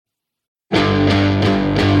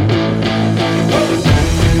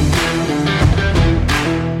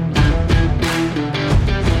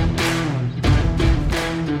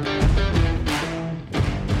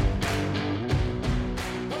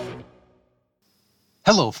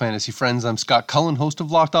Hello, fantasy friends. I'm Scott Cullen, host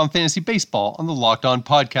of Locked On Fantasy Baseball on the Locked On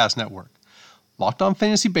Podcast Network. Locked On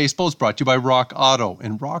Fantasy Baseball is brought to you by Rock Auto,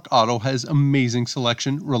 and Rock Auto has amazing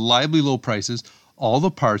selection, reliably low prices, all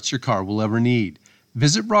the parts your car will ever need.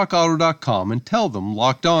 Visit rockauto.com and tell them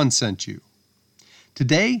Locked On sent you.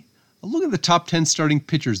 Today, a look at the top 10 starting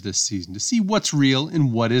pitchers this season to see what's real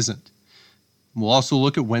and what isn't. We'll also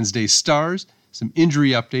look at Wednesday's stars, some injury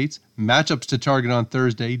updates, matchups to target on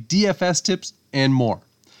Thursday, DFS tips, and more.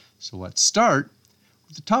 So let's start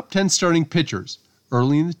with the top 10 starting pitchers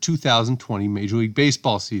early in the 2020 Major League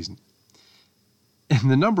Baseball season. And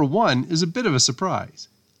the number one is a bit of a surprise.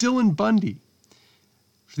 Dylan Bundy.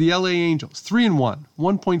 For the LA Angels, 3-1,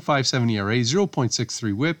 1.57 ERA,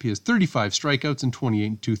 0.63 whip. He has 35 strikeouts and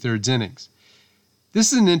 28 2/3 innings.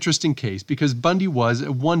 This is an interesting case because Bundy was,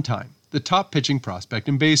 at one time, the top pitching prospect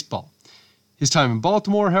in baseball. His time in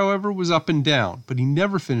Baltimore, however, was up and down, but he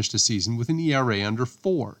never finished a season with an ERA under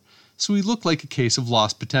 4, so he looked like a case of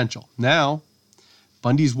lost potential. Now,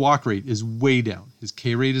 Bundy's walk rate is way down. His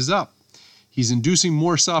K rate is up. He's inducing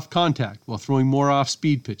more soft contact while throwing more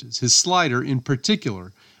off-speed pitches. His slider, in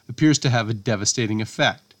particular, appears to have a devastating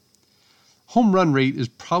effect. Home run rate is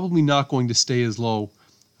probably not going to stay as low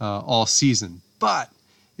all season, but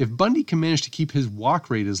if Bundy can manage to keep his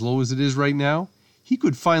walk rate as low as it is right now, he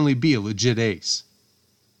could finally be a legit ace.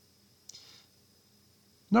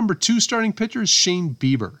 Number 2 starting pitcher is Shane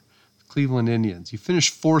Bieber, Cleveland Indians. He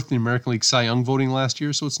finished 4th in the American League Cy Young voting last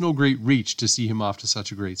year, so it's no great reach to see him off to such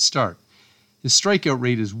a great start. His strikeout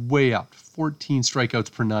rate is way up, 14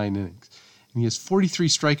 strikeouts per 9 innings. And he has 43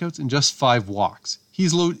 strikeouts and just 5 walks.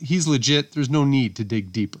 He's legit. There's no need to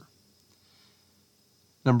dig deeper.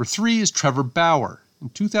 Number 3 is Trevor Bauer. In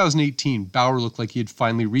 2018, Bauer looked like he had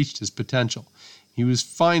finally reached his potential. He was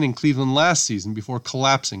fine in Cleveland last season before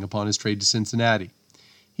collapsing upon his trade to Cincinnati.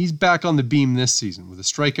 He's back on the beam this season with a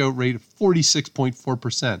strikeout rate of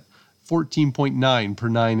 46.4%, 14.9 per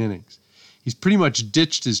 9 innings. He's pretty much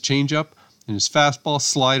ditched his changeup, and his fastball,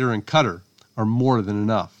 slider, and cutter are more than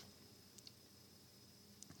enough.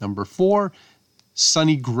 Number 4,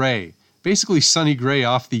 Sonny Gray. Basically, Sonny Gray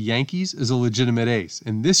off the Yankees is a legitimate ace,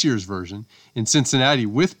 and this year's version, in Cincinnati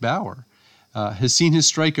with Bauer, has seen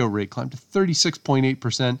his strikeout rate climb to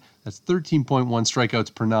 36.8%. That's 13.1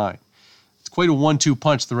 strikeouts per 9. It's quite a 1-2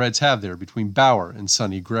 punch the Reds have there between Bauer and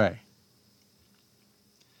Sonny Gray.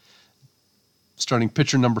 Starting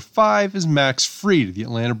pitcher number 5 is Max Fried of the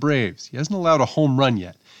Atlanta Braves. He hasn't allowed a home run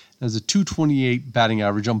yet and has a .228 batting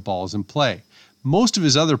average on balls in play. Most of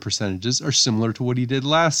his other percentages are similar to what he did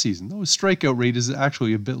last season, though his strikeout rate is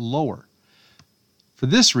actually a bit lower. For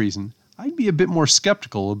this reason, I'd be a bit more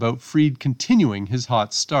skeptical about Fried continuing his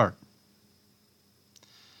hot start.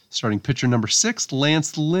 Starting pitcher number 6,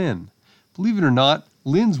 Lance Lynn. Believe it or not,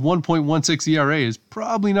 Lynn's 1.16 ERA is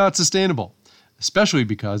probably not sustainable, especially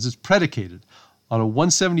because it's predicated on a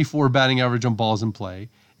 174 batting average on balls in play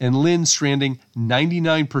and Lynn stranding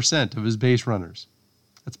 99% of his base runners.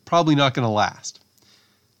 That's probably not going to last.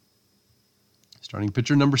 Starting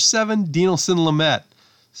pitcher number 7, Dinelson Lamet,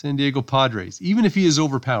 San Diego Padres. Even if he is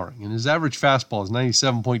overpowering and his average fastball is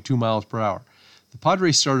 97.2 miles per hour, the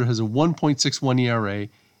Padres starter has a 1.61 ERA,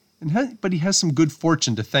 but he has some good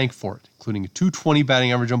fortune to thank for it, including a .220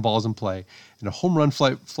 batting average on balls in play and a home run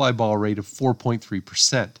fly ball rate of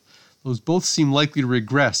 4.3%. Those both seem likely to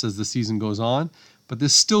regress as the season goes on, but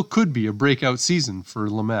this still could be a breakout season for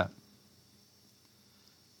Lamet.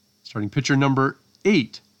 Starting pitcher number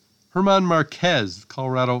 8, German Marquez,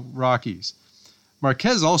 Colorado Rockies.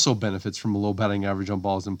 Marquez also benefits from a low batting average on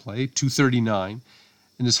balls in play, .239,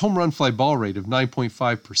 and his home run fly ball rate of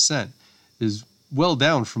 9.5% is well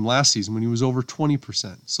down from last season when he was over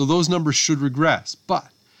 20%. So those numbers should regress, but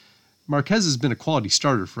Marquez has been a quality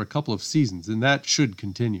starter for a couple of seasons, and that should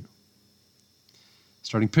continue.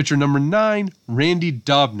 Starting pitcher number 9, Randy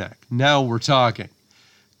Dobnak. Now we're talking.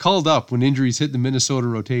 Called up when injuries hit the Minnesota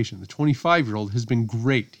rotation, the 25-year-old has been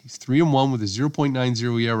great. He's 3-1 with a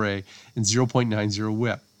 0.90 ERA and 0.90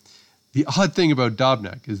 whip. The odd thing about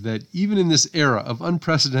Dobnak is that even in this era of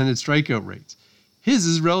unprecedented strikeout rates, his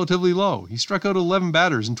is relatively low. He struck out 11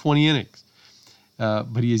 batters in 20 innings.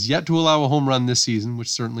 But he has yet to allow a home run this season, which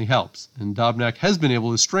certainly helps. And Dobnak has been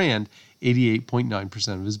able to strand 88.9%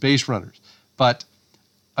 of his base runners. But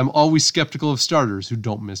I'm always skeptical of starters who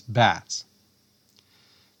don't miss bats.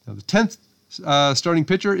 Now, the 10th starting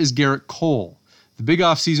pitcher is Garrett Cole, the big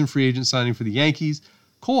offseason free agent signing for the Yankees.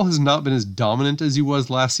 Cole has not been as dominant as he was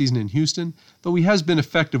last season in Houston, though he has been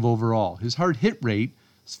effective overall. His hard hit rate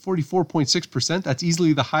is 44.6%. That's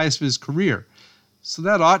easily the highest of his career. So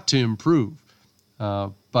that ought to improve.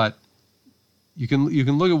 But you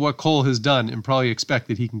can look at what Cole has done and probably expect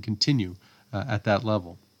that he can continue at that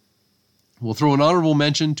level. We'll throw an honorable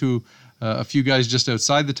mention to a few guys just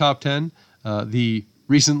outside the top 10. The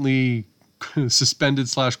recently suspended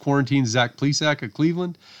 / quarantined Zach Plesac at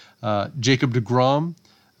Cleveland, Jacob deGrom,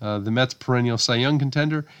 the Mets' perennial Cy Young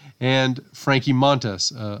contender, and Frankie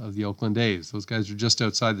Montas of the Oakland A's. Those guys are just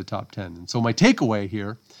outside the top 10. And so my takeaway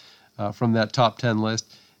here from that top 10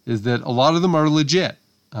 list is that a lot of them are legit,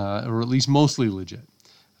 or at least mostly legit.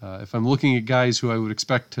 If I'm looking at guys who I would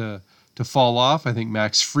expect to fall off, I think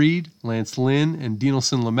Max Fried, Lance Lynn, and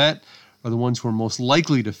Dinelson Lamet are the ones who are most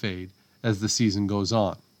likely to fade as the season goes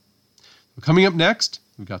on. So coming up next,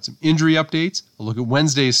 we've got some injury updates, a look at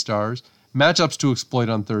Wednesday's stars, matchups to exploit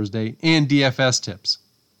on Thursday, and DFS tips.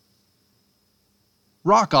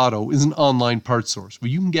 Rock Auto is an online parts source where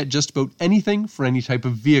you can get just about anything for any type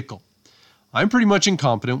of vehicle. I'm pretty much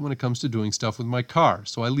incompetent when it comes to doing stuff with my car,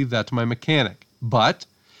 so I leave that to my mechanic. But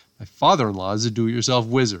my father-in-law is a do-it-yourself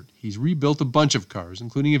wizard. He's rebuilt a bunch of cars,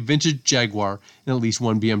 including a vintage Jaguar and at least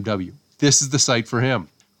one BMW. This is the site for him.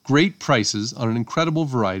 Great prices on an incredible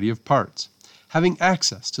variety of parts. Having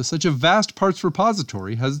access to such a vast parts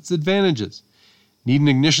repository has its advantages. Need an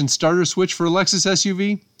ignition starter switch for a Lexus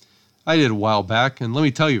SUV? I did a while back, and let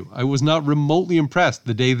me tell you, I was not remotely impressed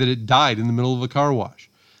the day that it died in the middle of a car wash.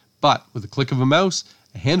 But with a click of a mouse,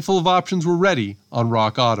 a handful of options were ready on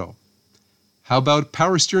Rock Auto. How about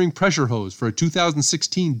power steering pressure hose for a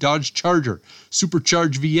 2016 Dodge Charger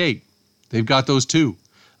supercharged V8? They've got those too.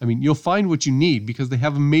 I mean, you'll find what you need because they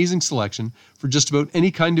have amazing selection for just about any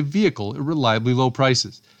kind of vehicle at reliably low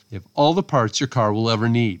prices. They have all the parts your car will ever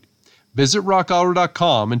need. Visit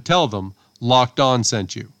rockauto.com and tell them Locked On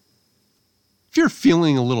sent you. If you're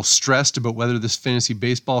feeling a little stressed about whether this fantasy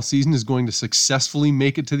baseball season is going to successfully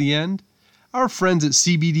make it to the end, our friends at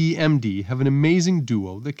CBDMD have an amazing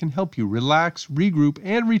duo that can help you relax, regroup,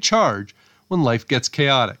 and recharge when life gets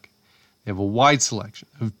chaotic. They have a wide selection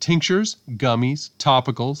of tinctures, gummies,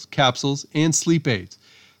 topicals, capsules, and sleep aids.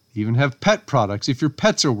 They even have pet products if your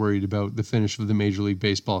pets are worried about the finish of the Major League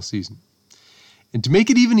Baseball season. And to make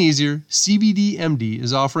it even easier, CBDMD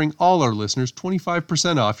is offering all our listeners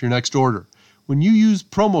 25% off your next order when you use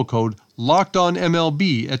promo code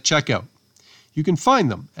LOCKEDONMLB at checkout. You can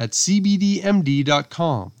find them at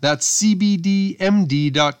cbdmd.com. That's cbdmd.com,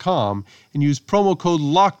 and use promo code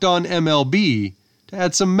LOCKEDONMLB to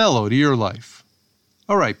add some mellow to your life.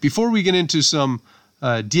 All right, before we get into some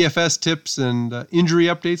DFS tips and injury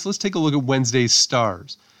updates, let's take a look at Wednesday's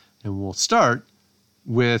stars. And we'll start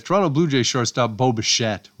with Toronto Blue Jays shortstop Bo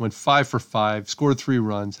Bichette. Went 5 for 5, scored 3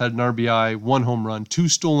 runs, had an RBI, 1 home run, 2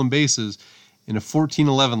 stolen bases in a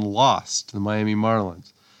 14-11 loss to the Miami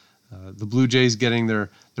Marlins. The Blue Jays getting their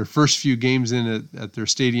first few games in at their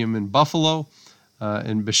stadium in Buffalo,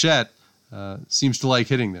 and Bichette seems to like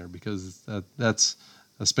hitting there because that's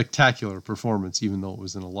a spectacular performance, even though it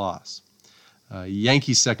was in a loss.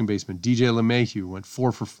 Yankees second baseman DJ LeMahieu went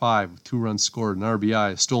 4 for 5 with 2 runs scored, an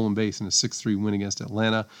RBI, a stolen base, and a 6-3 win against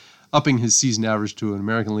Atlanta, upping his season average to an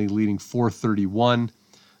American League leading .431.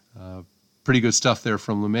 Pretty good stuff there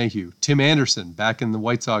from LeMahieu. Tim Anderson back in the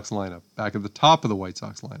White Sox lineup, back at the top of the White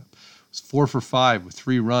Sox lineup. Was 4 for 5 with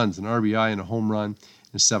 3 runs, an RBI, and a home run,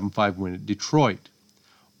 and a 7-5 win at Detroit.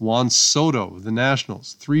 Juan Soto of the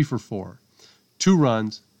Nationals, 3 for 4, 2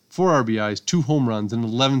 runs, 4 RBIs, 2 home runs, and an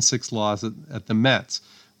 11-6 loss at the Mets.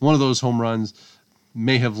 One of those home runs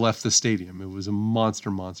may have left the stadium. It was a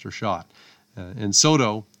monster shot. And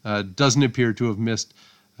Soto doesn't appear to have missed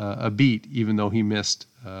a beat, even though he missed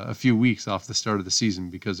a few weeks off the start of the season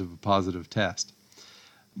because of a positive test.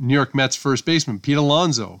 New York Mets first baseman Pete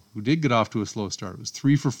Alonso, who did get off to a slow start, was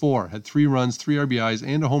 3 for 4, had 3 runs, 3 RBIs,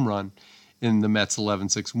 and a home run in the Mets'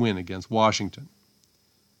 11-6 win against Washington.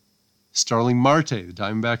 Starling Marte, the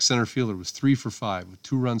Diamondbacks center fielder, was 3 for 5 with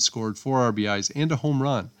 2 runs scored, 4 RBIs, and a home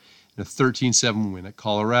run in a 13-7 win at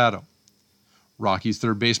Colorado. Rockies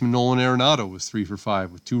third baseman Nolan Arenado was 3 for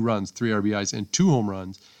 5 with 2 runs, 3 RBIs, and 2 home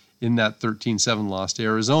runs in that 13-7 loss to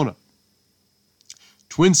Arizona.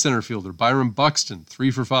 Twins center fielder Byron Buxton,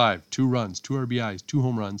 3 for 5, 2 runs, 2 RBIs, 2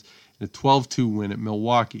 home runs, in a 12-2 win at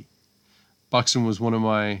Milwaukee. Buxton was one of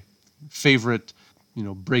my favorite,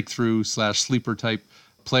 breakthrough / sleeper type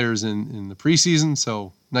players in the preseason,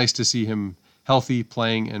 so nice to see him healthy,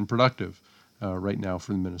 playing, and productive right now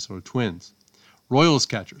for the Minnesota Twins. Royals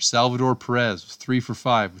catcher Salvador Perez was 3 for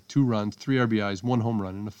 5 with 2 runs, 3 RBIs, 1 home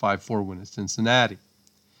run, and a 5-4 win at Cincinnati.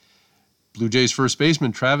 Blue Jays first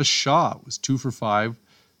baseman Travis Shaw was 2 for 5,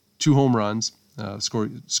 2 home runs,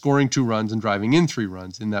 scoring 2 runs and driving in 3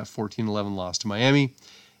 runs in that 14-11 loss to Miami.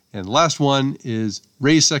 And the last one is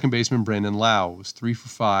Rays second baseman Brandon Lau. Was 3 for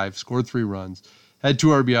 5, scored 3 runs, had 2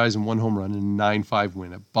 RBIs and 1 home run in a 9-5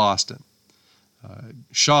 win at Boston.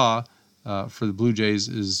 Shaw for the Blue Jays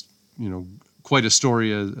is, quite a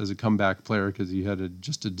story as a comeback player because he had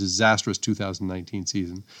just a disastrous 2019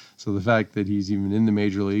 season. So the fact that he's even in the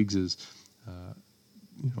major leagues is,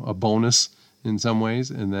 a bonus in some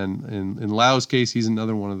ways. And then in Lau's case, he's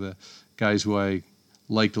another one of the guys who I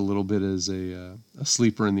liked a little bit as a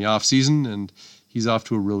sleeper in the offseason, and he's off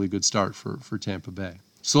to a really good start for Tampa Bay.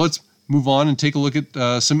 So let's move on and take a look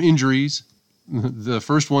at some injuries. The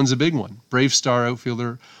first one's a big one. Brave star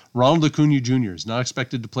outfielder Ronald Acuna Jr. is not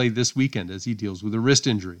expected to play this weekend as he deals with a wrist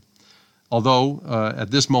injury. Although,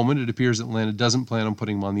 at this moment, it appears Atlanta doesn't plan on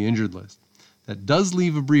putting him on the injured list. That does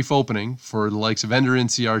leave a brief opening for the likes of Ender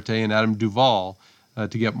Inciarte and Adam Duvall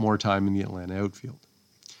to get more time in the Atlanta outfield.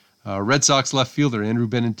 Red Sox left fielder Andrew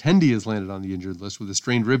Benintendi has landed on the injured list with a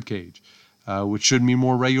strained rib cage, which should mean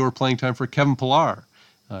more regular playing time for Kevin Pillar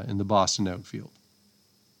in the Boston outfield.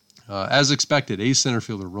 As expected, ace center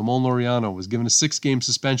fielder Ramon Laureano was given a 6-game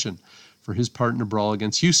suspension for his part in a brawl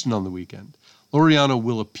against Houston on the weekend. Laureano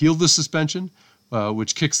will appeal the suspension,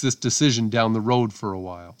 which kicks this decision down the road for a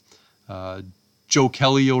while. Joe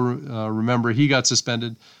Kelly, you'll remember, he got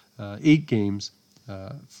suspended 8 games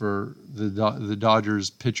for the Dodgers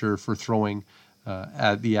pitcher for throwing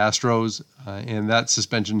at the Astros, and that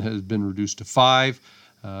suspension has been reduced to 5.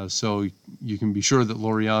 So you can be sure that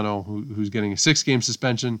Laureano, who's getting a 6-game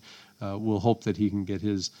suspension, will hope that he can get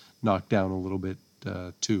his knocked down a little bit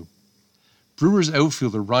too. Brewers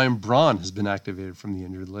outfielder Ryan Braun has been activated from the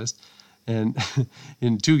injured list, and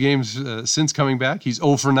in 2 games since coming back, he's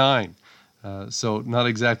 0 for 9. So not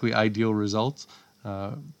exactly ideal results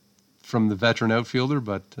from the veteran outfielder,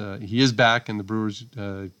 but he is back, and the Brewers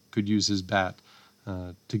could use his bat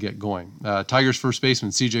to get going. Tigers first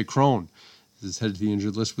baseman C.J. Cron is headed to the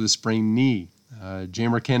injured list with a sprained knee.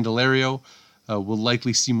 Jeimer Candelario will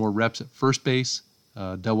likely see more reps at first base.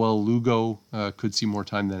 Dawel Lugo could see more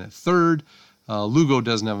time than at third. Lugo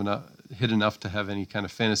doesn't have hit enough to have any kind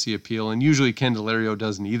of fantasy appeal, and usually Candelario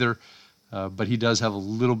doesn't either, but he does have a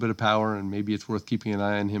little bit of power, and maybe it's worth keeping an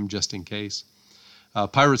eye on him just in case.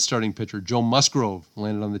 Pirates starting pitcher Joe Musgrove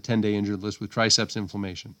landed on the 10-day injured list with triceps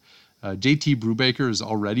inflammation. JT Brubaker is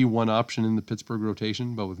already one option in the Pittsburgh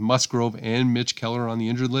rotation, but with Musgrove and Mitch Keller on the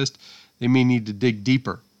injured list, they may need to dig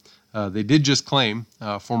deeper. They did just claim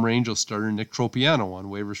former Angels starter Nick Tropiano on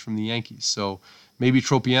waivers from the Yankees, so maybe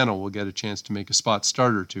Tropiano will get a chance to make a spot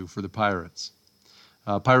start or two for the Pirates.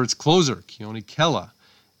 Pirates closer Keone Kela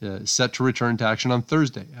is set to return to action on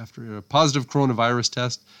Thursday after a positive coronavirus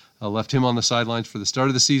test left him on the sidelines for the start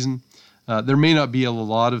of the season. There may not be a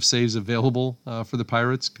lot of saves available for the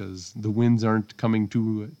Pirates because the wins aren't coming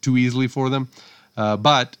too easily for them,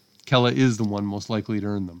 but Kela is the one most likely to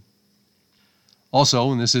earn them.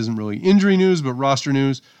 Also, and this isn't really injury news, but roster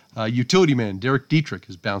news, utility man Derek Dietrich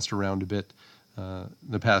has bounced around a bit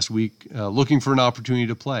the past week, looking for an opportunity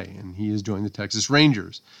to play, and he has joined the Texas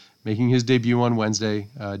Rangers. Making his debut on Wednesday,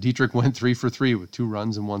 Dietrich went 3 for 3 with 2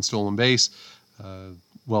 runs and 1 stolen base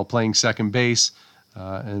while playing second base,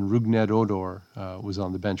 and Rougned Odor was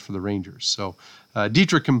on the bench for the Rangers. So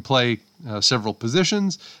Dietrich can play several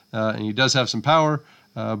positions, and he does have some power,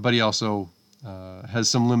 but he also has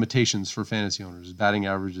some limitations for fantasy owners. His batting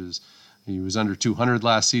averages, he was under 200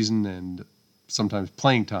 last season, and sometimes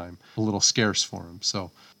playing time a little scarce for him.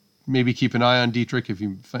 So maybe keep an eye on Dietrich if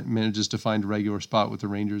he manages to find a regular spot with the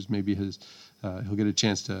Rangers. Maybe he'll get a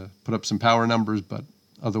chance to put up some power numbers, but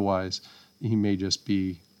otherwise he may just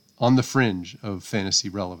be on the fringe of fantasy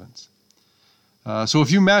relevance. So a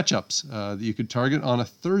few matchups that you could target on a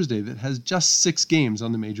Thursday that has just 6 games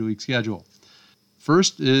on the Major League schedule.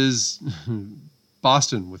 First is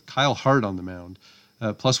Boston with Kyle Hart on the mound,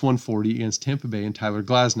 plus 140 against Tampa Bay and Tyler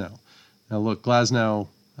Glasnow. Now look, Glasnow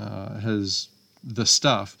has the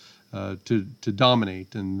stuff to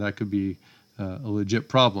dominate, and that could be a legit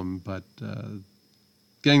problem, but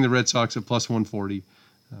getting the Red Sox at plus 140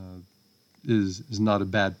 is not a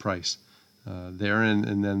bad price there.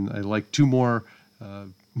 And then I like 2 more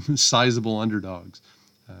sizable underdogs.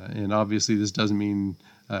 And obviously this doesn't mean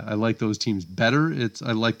I like those teams better.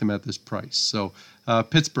 I like them at this price. So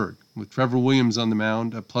Pittsburgh with Trevor Williams on the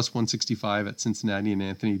mound at plus 165 at Cincinnati and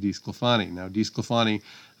Anthony DeSclafani. Now DeSclafani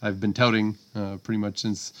I've been touting pretty much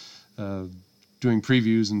since doing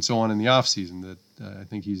previews and so on in the offseason that I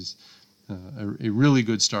think he's a really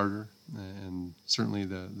good starter, and certainly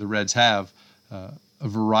the Reds have a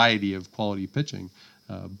variety of quality pitching.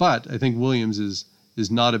 But I think Williams is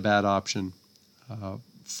not a bad option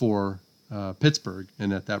for Pittsburgh.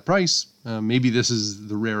 And at that price, maybe this is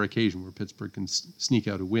the rare occasion where Pittsburgh can sneak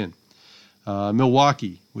out a win.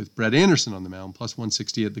 Milwaukee with Brett Anderson on the mound, plus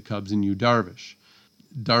 160 at the Cubs, and Yu Darvish.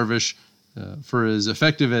 Darvish, for as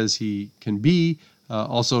effective as he can be,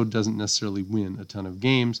 also doesn't necessarily win a ton of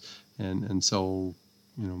games. And so,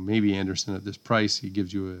 maybe Anderson at this price, he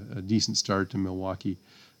gives you a decent start, and Milwaukee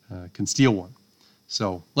can steal one.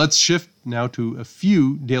 So let's shift now to a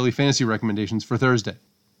few daily fantasy recommendations for Thursday.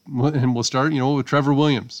 And we'll start, with Trevor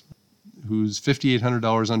Williams, who's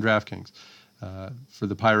 $5,800 on DraftKings for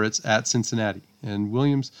the Pirates at Cincinnati. And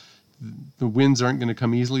Williams, the wins aren't going to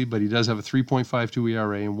come easily, but he does have a 3.52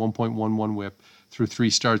 ERA and 1.11 WHIP through 3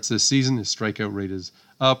 starts this season. His strikeout rate is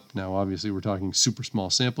up. Now, obviously, we're talking super small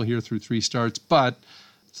sample here through 3 starts, but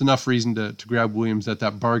it's enough reason to grab Williams at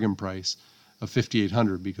that bargain price of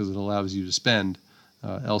 $5,800 because it allows you to spend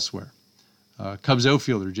elsewhere. Cubs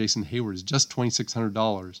outfielder Jason Hayward is just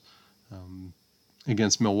 $2,600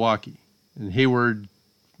 against Milwaukee. And Hayward,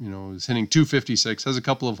 is hitting .256, has a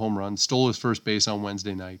couple of home runs, stole his first base on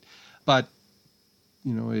Wednesday night. But,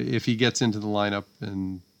 if he gets into the lineup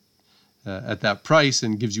and at that price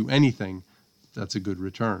and gives you anything, that's a good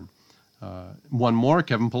return. One more,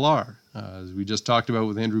 Kevin Pillar. As we just talked about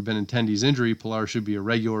with Andrew Benintendi's injury, Pillar should be a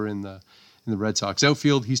regular in the Red Sox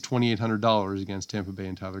outfield. He's $2,800 against Tampa Bay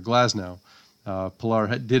and Tyler Glasnow.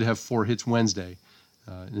 Pillar did have 4 hits Wednesday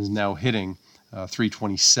and is now hitting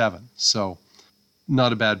 .327. So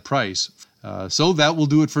not a bad price. So that will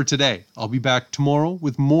do it for today. I'll be back tomorrow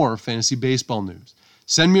with more fantasy baseball news.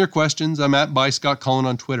 Send me your questions. I'm at @ScottCullen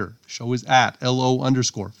on Twitter. The show is at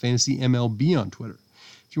 @LO_FantasyMLB on Twitter.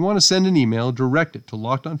 If you want to send an email, direct it to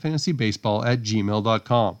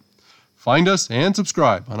lockedonfantasybaseball@gmail.com. Find us and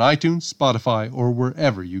subscribe on iTunes, Spotify, or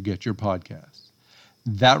wherever you get your podcasts.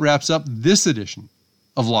 That wraps up this edition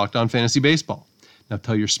of Locked On Fantasy Baseball. Now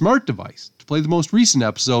tell your smart device to play the most recent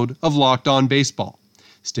episode of Locked On Baseball.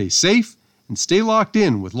 Stay safe and stay locked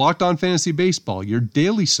in with Locked On Fantasy Baseball, your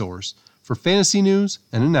daily source for fantasy news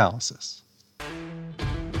and analysis.